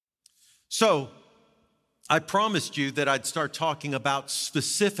So I promised you that I'd start talking about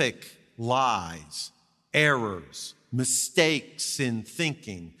specific lies, errors, mistakes in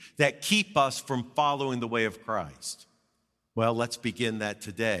thinking that keep us from following the way of Christ. Well, let's begin that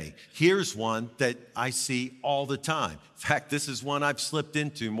today. Here's one that I see all the time. In fact, this is one I've slipped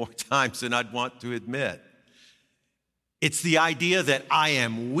into more times than I'd want to admit. It's the idea that I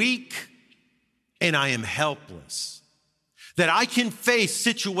am weak and I am helpless. That I can face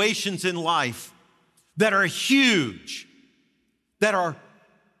situations in life that are huge, that are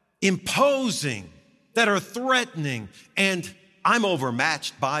imposing, that are threatening, and I'm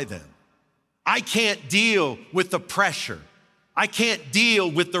overmatched by them. I can't deal with the pressure. I can't deal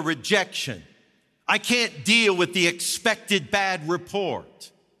with the rejection. I can't deal with the expected bad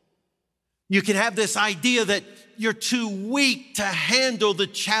report. You can have this idea that you're too weak to handle the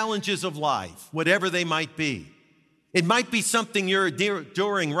challenges of life, whatever they might be. It might be something you're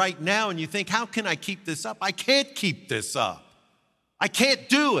enduring right now and you think, how can I keep this up? I can't keep this up. I can't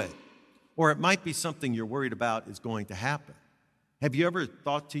do it. Or it might be something you're worried about is going to happen. Have you ever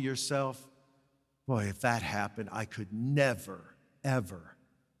thought to yourself, boy, if that happened, I could never, ever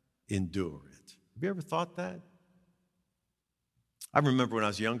endure it? Have you ever thought that? I remember when I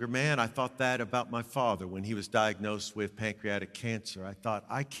was a younger man, I thought that about my father when he was diagnosed with pancreatic cancer. I thought,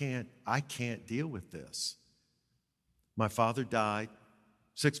 I can't deal with this. My father died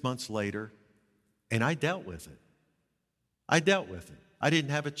 6 months later, and I dealt with it. I didn't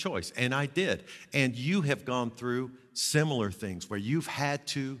have a choice, and I did. And you have gone through similar things where you've had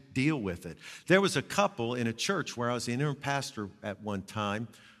to deal with it. There was a couple in a church where I was the interim pastor at one time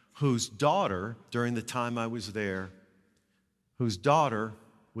whose daughter, during the time I was there, whose daughter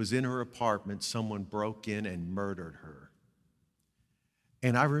was in her apartment. Someone broke in and murdered her.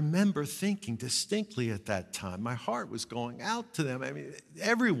 And I remember thinking distinctly at that time, my heart was going out to them. I mean,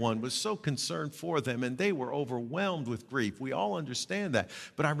 everyone was so concerned for them, and they were overwhelmed with grief. We all understand that.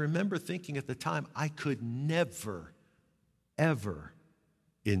 But I remember thinking at the time, I could never, ever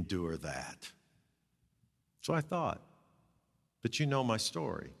endure that. So I thought, but you know my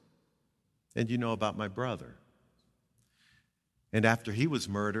story, and you know about my brother. And after he was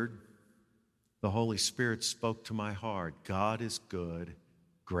murdered, the Holy Spirit spoke to my heart. God is good.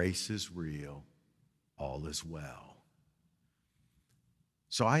 Grace is real. All is well.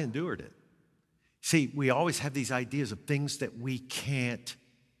 So I endured it. See, we always have these ideas of things that we can't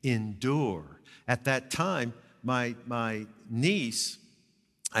endure. At that time, my niece,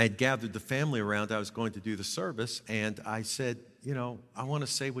 I had gathered the family around. I was going to do the service, and I said, I want to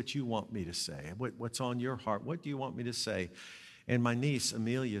say what you want me to say. What's on your heart? What do you want me to say? And my niece,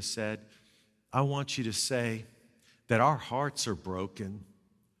 Amelia, said, I want you to say that our hearts are broken,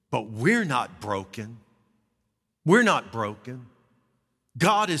 but we're not broken. We're not broken.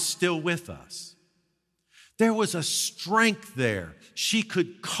 God is still with us. There was a strength there. She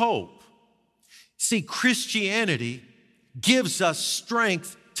could cope. See, Christianity gives us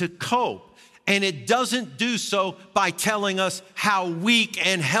strength to cope, and it doesn't do so by telling us how weak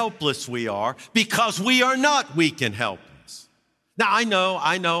and helpless we are, because we are not weak and helpless. Now, I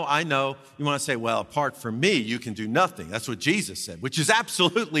know. You want to say, well, apart from me, you can do nothing. That's what Jesus said, which is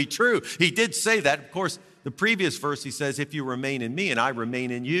absolutely true. He did say that. Of course, the previous verse, he says, if you remain in me and I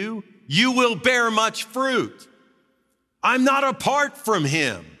remain in you, you will bear much fruit. I'm not apart from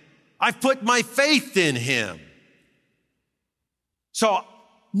him. I've put my faith in him. So,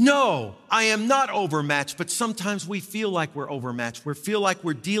 no, I am not overmatched, but sometimes we feel like we're overmatched. We feel like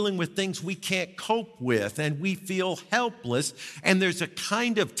we're dealing with things we can't cope with, and we feel helpless, and there's a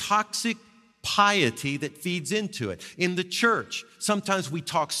kind of toxic piety that feeds into it. In the church, sometimes we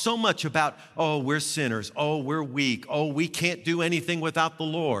talk so much about, oh, we're sinners, oh, we're weak, oh, we can't do anything without the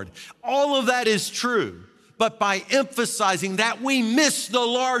Lord. All of that is true, but by emphasizing that, we miss the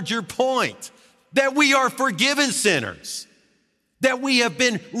larger point, that we are forgiven sinners, that we have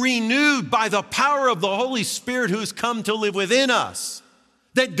been renewed by the power of the Holy Spirit who's come to live within us,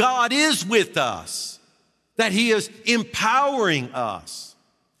 that God is with us, that he is empowering us.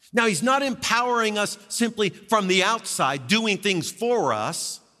 Now, he's not empowering us simply from the outside, doing things for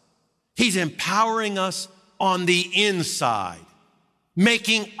us. He's empowering us on the inside,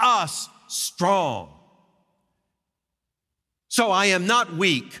 making us strong. So I am not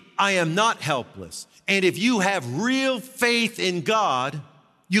weak. I am not helpless. And if you have real faith in God,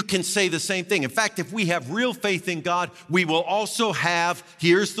 you can say the same thing. In fact, if we have real faith in God, we will also have,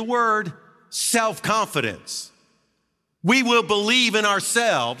 here's the word, self-confidence. We will believe in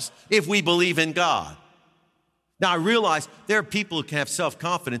ourselves if we believe in God. Now, I realize there are people who can have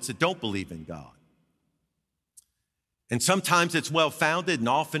self-confidence that don't believe in God. And sometimes it's well-founded and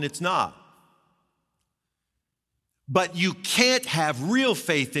often it's not. But you can't have real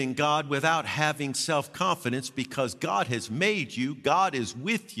faith in God without having self-confidence, because God has made you. God is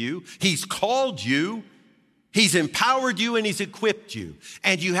with you. He's called you. He's empowered you, and he's equipped you.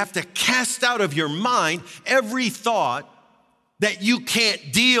 And you have to cast out of your mind every thought that you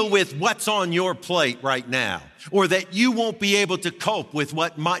can't deal with what's on your plate right now, or that you won't be able to cope with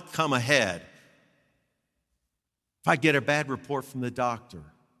what might come ahead. If I get a bad report from the doctor,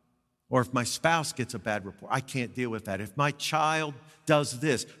 or if my spouse gets a bad report, I can't deal with that. If my child does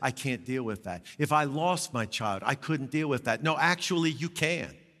this, I can't deal with that. If I lost my child, I couldn't deal with that. No, actually, you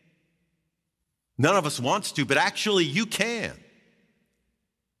can. None of us wants to, but actually, you can.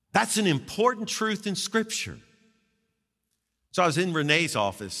 That's an important truth in Scripture. So I was in Renee's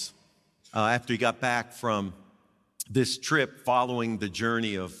office after he got back from this trip following the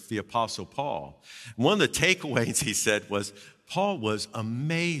journey of the Apostle Paul. One of the takeaways he said was, Paul was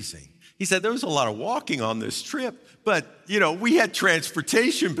amazing. He said there was a lot of walking on this trip, but, we had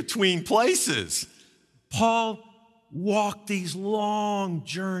transportation between places. Paul walked these long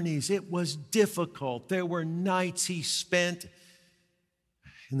journeys. It was difficult. There were nights he spent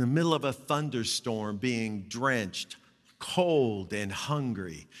in the middle of a thunderstorm being drenched, cold and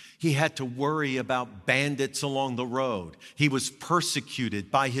hungry. He had to worry about bandits along the road. He was persecuted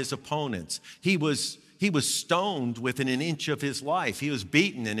by his opponents. He was stoned within an inch of his life. He was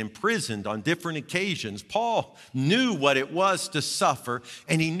beaten and imprisoned on different occasions. Paul knew what it was to suffer,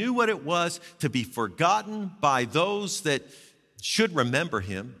 and he knew what it was to be forgotten by those that should remember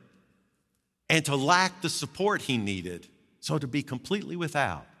him, and to lack the support he needed, so to be completely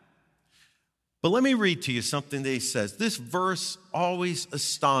without. But let me read to you something that he says. This verse always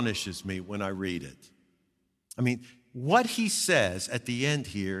astonishes me when I read it. What he says at the end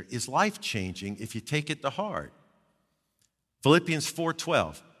here is life-changing if you take it to heart. Philippians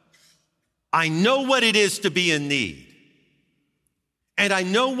 4:12. I know what it is to be in need, and I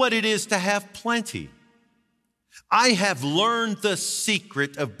know what it is to have plenty. I have learned the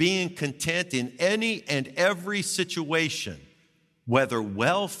secret of being content in any and every situation, whether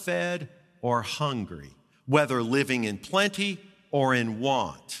well-fed or hungry, whether living in plenty or in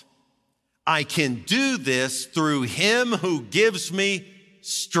want. I can do this through him who gives me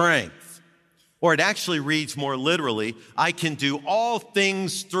strength. Or it actually reads more literally, I can do all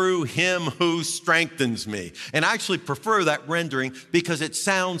things through him who strengthens me. And I actually prefer that rendering because it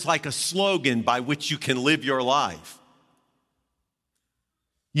sounds like a slogan by which you can live your life.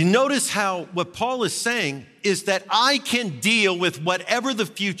 You notice how what Paul is saying is that I can deal with whatever the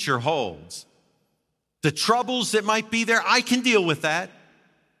future holds. The troubles that might be there, I can deal with that.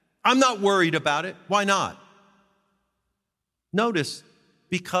 I'm not worried about it. Why not? Notice,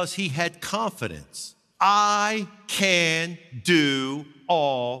 because he had confidence. I can do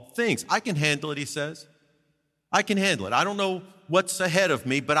all things. I can handle it, he says. I can handle it. I don't know what's ahead of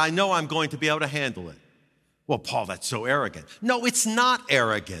me, but I know I'm going to be able to handle it. Well, Paul, that's so arrogant. No, it's not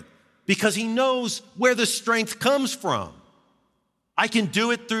arrogant, because he knows where the strength comes from. I can do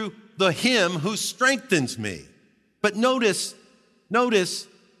it through the him who strengthens me. But notice,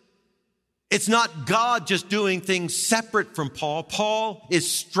 it's not God just doing things separate from Paul. Paul is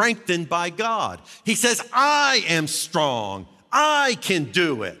strengthened by God. He says, I am strong. I can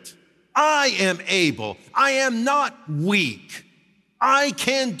do it. I am able. I am not weak. I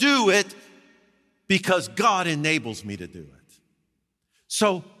can do it because God enables me to do it.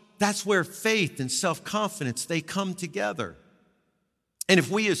 So that's where faith and self-confidence, they come together. And if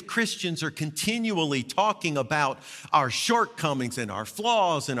we as Christians are continually talking about our shortcomings and our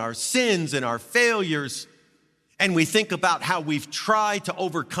flaws and our sins and our failures, and we think about how we've tried to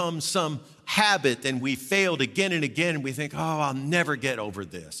overcome some habit and we failed again and again, and we think, I'll never get over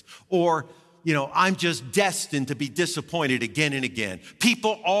this. Or, I'm just destined to be disappointed again and again.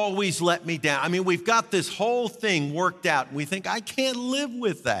 People always let me down. We've got this whole thing worked out, and we think, I can't live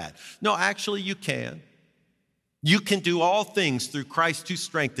with that. No, actually, you can. You can do all things through Christ who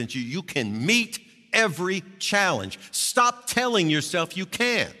strengthens you. You can meet every challenge. Stop telling yourself you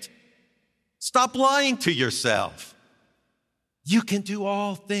can't. Stop lying to yourself. You can do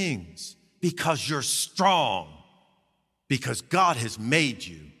all things because you're strong, because God has made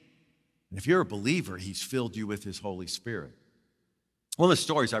you. And if you're a believer, he's filled you with his Holy Spirit. One of the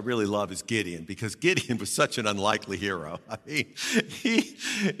stories I really love is Gideon, because Gideon was such an unlikely hero.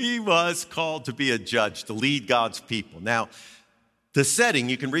 He was called to be a judge, to lead God's people. Now, the setting,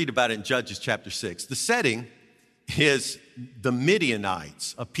 you can read about it in Judges chapter 6. The setting is the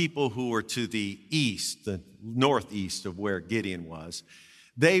Midianites, a people who were to the east, the northeast of where Gideon was.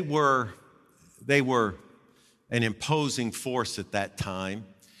 They were an imposing force at that time.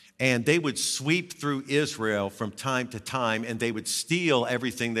 And they would sweep through Israel from time to time, and they would steal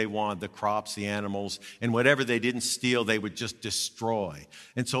everything they wanted, the crops, the animals, and whatever they didn't steal, they would just destroy.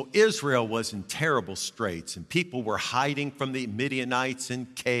 And so Israel was in terrible straits, and people were hiding from the Midianites in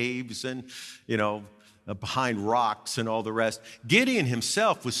caves and, behind rocks and all the rest. Gideon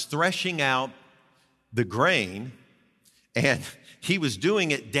himself was threshing out the grain, and he was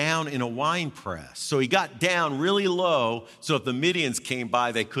doing it down in a wine press. So he got down really low, so if the Midians came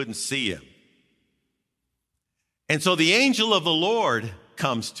by, they couldn't see him. And so the angel of the Lord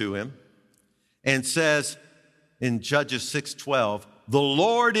comes to him and says in Judges 6:12, "The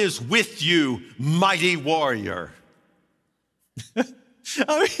Lord is with you, mighty warrior."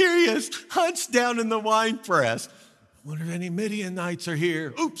 Oh, here he is, hunched down in the wine press. I wonder if any Midianites are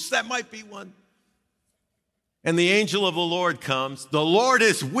here. Oops, that might be one. And the angel of the Lord comes. "The Lord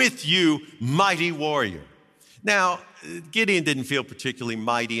is with you, mighty warrior." Now, Gideon didn't feel particularly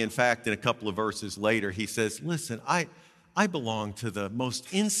mighty. In fact, in a couple of verses later, he says, "Listen, I belong to the most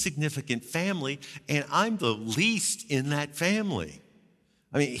insignificant family, and I'm the least in that family."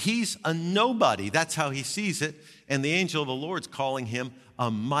 I mean, he's a nobody. That's how he sees it. And the angel of the Lord's calling him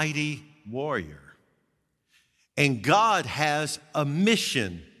a mighty warrior. And God has a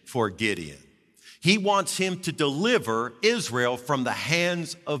mission for Gideon. He wants him to deliver Israel from the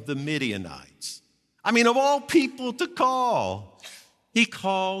hands of the Midianites. I mean, of all people to call, he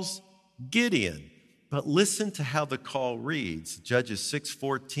calls Gideon. But listen to how the call reads, Judges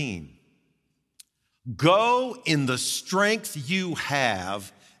 6:14. "Go in the strength you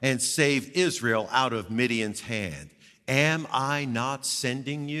have and save Israel out of Midian's hand. Am I not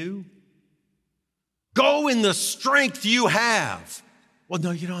sending you?" Go in the strength you have. Well,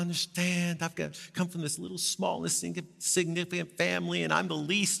 no, you don't understand. I've come from this little small, insignificant family, and I'm the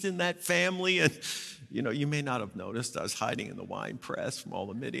least in that family. And, you may not have noticed I was hiding in the wine press from all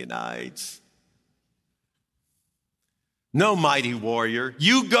the Midianites. No, mighty warrior,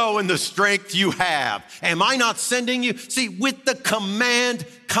 you go in the strength you have. Am I not sending you? See, with the command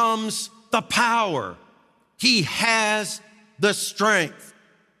comes the power. He has the strength.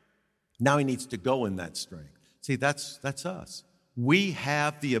 Now he needs to go in that strength. See, that's us. We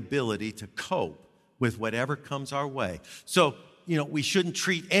have the ability to cope with whatever comes our way. So, we shouldn't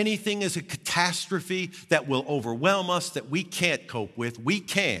treat anything as a catastrophe that will overwhelm us, that we can't cope with. We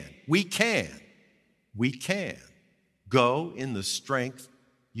can. Go in the strength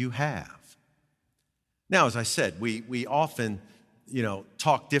you have. Now, as I said, we often,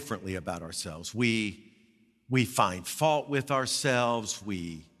 talk differently about ourselves. We find fault with ourselves.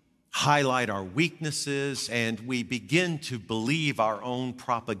 We highlight our weaknesses, and we begin to believe our own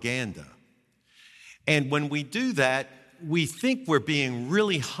propaganda. And when we do that, we think we're being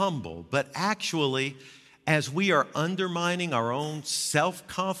really humble, but actually, as we are undermining our own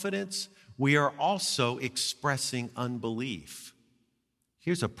self-confidence, we are also expressing unbelief.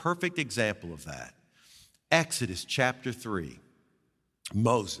 Here's a perfect example of that. Exodus chapter 3.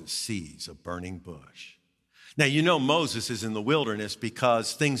 Moses sees a burning bush. Now, Moses is in the wilderness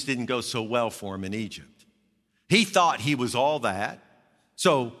because things didn't go so well for him in Egypt. He thought he was all that.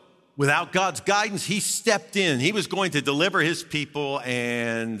 So without God's guidance, he stepped in. He was going to deliver his people,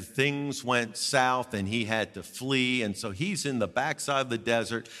 and things went south, and he had to flee. And so he's in the backside of the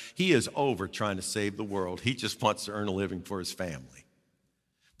desert. He is over trying to save the world. He just wants to earn a living for his family.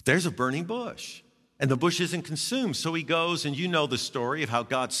 But there's a burning bush, and the bush isn't consumed. So he goes, and you know the story of how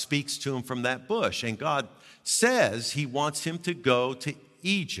God speaks to him from that bush. And God says he wants him to go to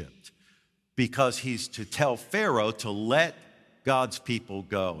Egypt because he's to tell Pharaoh to let God's people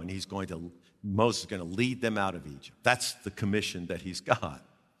go, and Moses is going to lead them out of Egypt. That's the commission that he's got.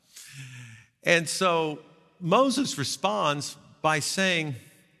 And so Moses responds by saying,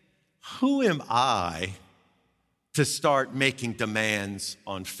 "Who am I to start making demands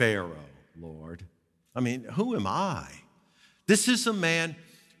on Pharaoh, Lord? I mean, who am I? This is a man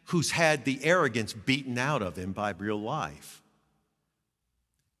who's had the arrogance beaten out of him by real life.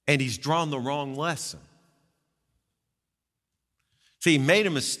 And he's drawn the wrong lesson. See, he made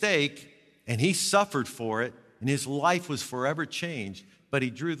a mistake, and he suffered for it, and his life was forever changed, but he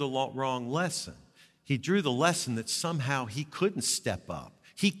drew the wrong lesson. He drew the lesson that somehow he couldn't step up.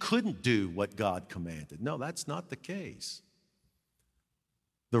 He couldn't do what God commanded. No, that's not the case.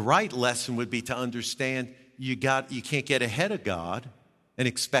 The right lesson would be to understand you can't get ahead of God and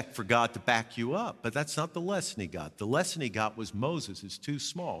expect for God to back you up. But that's not the lesson he got. The lesson he got was Moses is too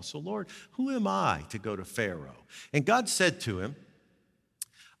small. So, Lord, who am I to go to Pharaoh? And God said to him,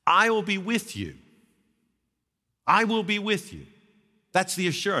 I will be with you. I will be with you. That's the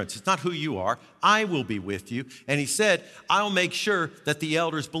assurance. It's not who you are. I will be with you. And he said, I'll make sure that the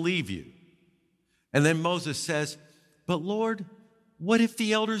elders believe you. And then Moses says, but Lord, what if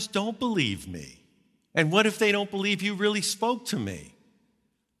the elders don't believe me? And what if they don't believe you really spoke to me?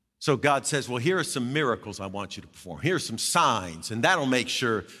 So God says, well, here are some miracles I want you to perform. Here are some signs, and that'll make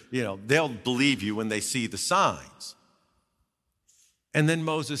sure, they'll believe you when they see the signs. And then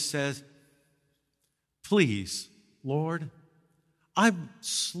Moses says, please, Lord, I'm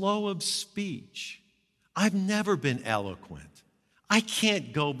slow of speech. I've never been eloquent. I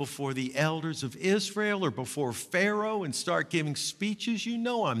can't go before the elders of Israel or before Pharaoh and start giving speeches. You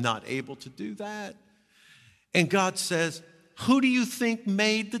know I'm not able to do that. And God says, who do you think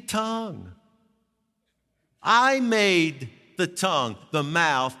made the tongue? I made the tongue, the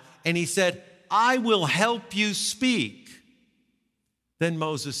mouth. And he said, I will help you speak. Then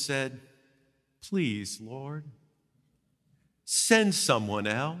Moses said, please, Lord, send someone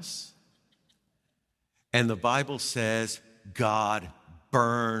else. And the Bible says God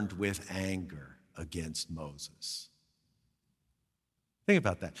burned with anger against Moses. Think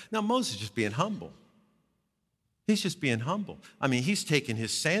about that. Now, Moses is just being humble. He's just being humble. I mean, he's taking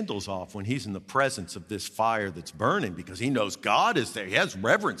his sandals off when he's in the presence of this fire that's burning because he knows God is there. He has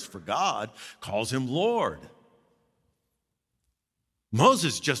reverence for God, calls him Lord.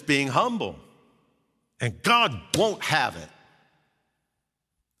 Moses just being humble. And God won't have it.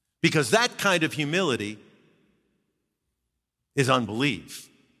 Because that kind of humility is unbelief.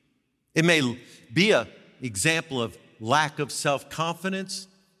 It may be an example of lack of self-confidence,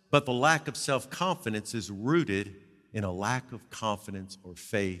 but the lack of self-confidence is rooted in a lack of confidence or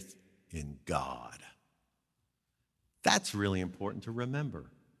faith in God. That's really important to remember,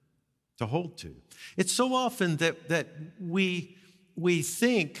 to hold to. It's so often that we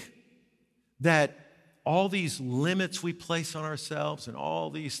think that all these limits we place on ourselves and all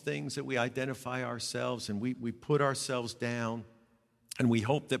these things that we identify ourselves and we put ourselves down and we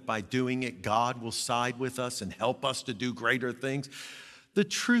hope that by doing it, God will side with us and help us to do greater things. The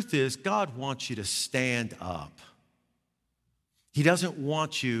truth is, God wants you to stand up. He doesn't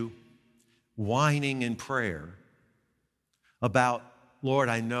want you whining in prayer about, Lord,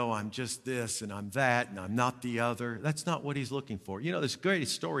 I know I'm just this and I'm that and I'm not the other. That's not what he's looking for. There's a great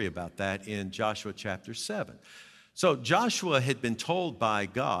story about that in Joshua chapter 7. So Joshua had been told by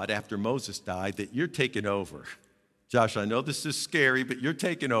God after Moses died that you're taking over. Joshua, I know this is scary, but you're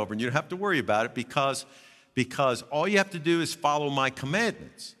taking over and you don't have to worry about it because all you have to do is follow my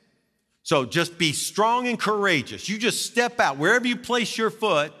commandments. So just be strong and courageous. You just step out. Wherever you place your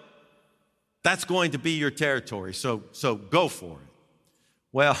foot, that's going to be your territory. So go for it.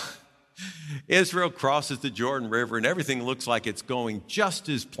 Well, Israel crosses the Jordan River and everything looks like it's going just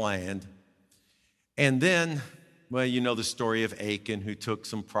as planned. And then, well, you know the story of Achan who took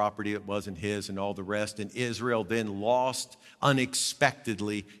some property that wasn't his and all the rest. And Israel then lost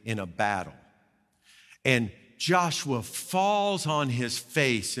unexpectedly in a battle. And Joshua falls on his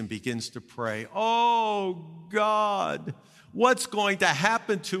face and begins to pray, oh God, what's going to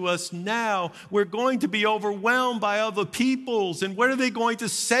happen to us now? We're going to be overwhelmed by other peoples, and what are they going to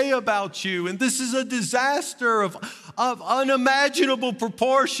say about you? And this is a disaster of unimaginable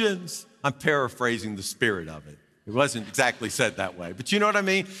proportions. I'm paraphrasing the spirit of it. It wasn't exactly said that way, but you know what I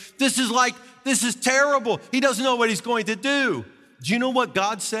mean? This is terrible. He doesn't know what he's going to do. Do you know what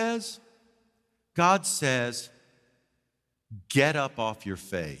God says? God says, get up off your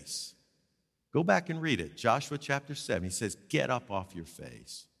face. Go back and read it. Joshua chapter 7. He says, get up off your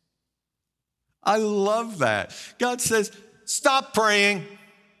face. I love that. God says, stop praying.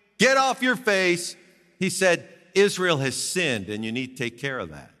 Get off your face. He said, Israel has sinned and you need to take care of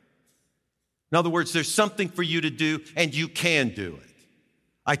that. In other words, there's something for you to do and you can do it.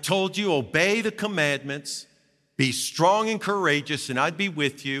 I told you, obey the commandments. Be strong and courageous, and I'd be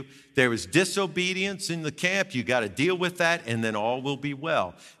with you. There was disobedience in the camp. You got to deal with that, and then all will be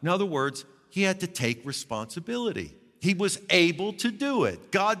well. In other words, he had to take responsibility. He was able to do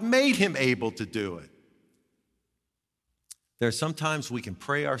it. God made him able to do it. There's sometimes we can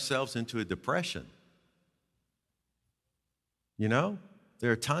pray ourselves into a depression. There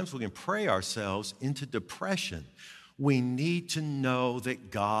are times we can pray ourselves into depression. We need to know that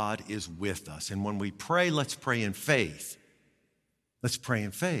God is with us. And when we pray, let's pray in faith. Let's pray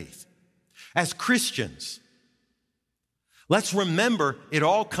in faith. As Christians, let's remember it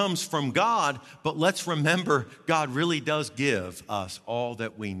all comes from God, but let's remember God really does give us all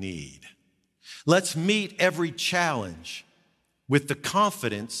that we need. Let's meet every challenge with the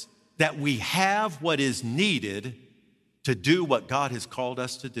confidence that we have what is needed to do what God has called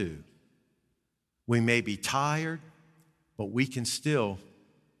us to do. We may be tired. but we can still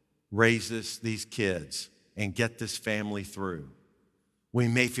raise these kids and get this family through. We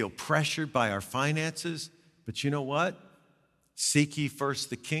may feel pressured by our finances, but you know what? Seek ye first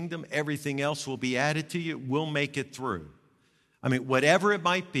the kingdom. Everything else will be added to you. We'll make it through. I mean, whatever it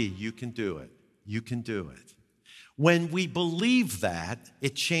might be, you can do it. You can do it. When we believe that,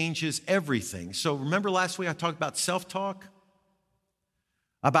 it changes everything. So remember last week I talked about self-talk?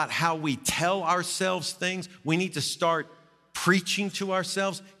 About how we tell ourselves things. We need to start preaching to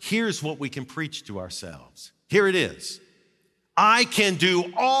ourselves. Here's what we can preach to ourselves. Here it is. I can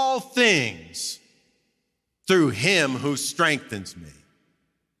do all things through him who strengthens me.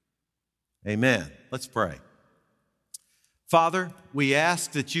 Amen. Let's pray. Father, we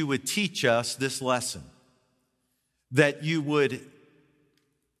ask that you would teach us this lesson, that you would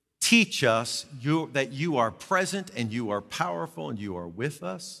teach us that you are present and you are powerful and you are with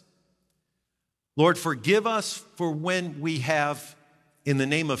us. Lord, forgive us for when we have, in the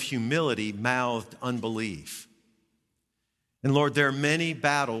name of humility, mouthed unbelief. And Lord, there are many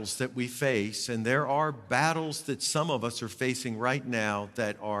battles that we face, and there are battles that some of us are facing right now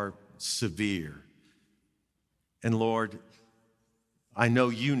that are severe. And Lord, I know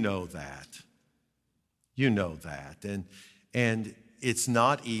you know that. You know that. And it's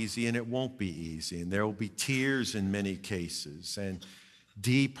not easy, and it won't be easy. And there will be tears in many cases and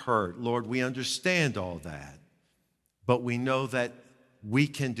deep hurt. Lord, we understand all that. But we know that we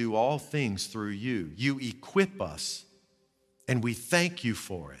can do all things through you. You equip us, and we thank you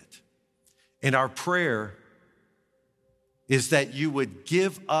for it. And our prayer is that you would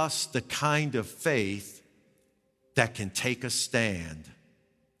give us the kind of faith that can take a stand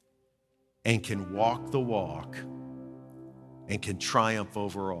and can walk the walk and can triumph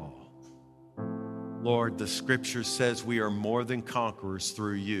over all. Lord, the scripture says we are more than conquerors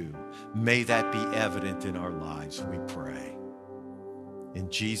through you. May that be evident in our lives, we pray. In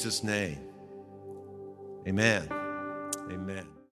Jesus' name, amen. Amen.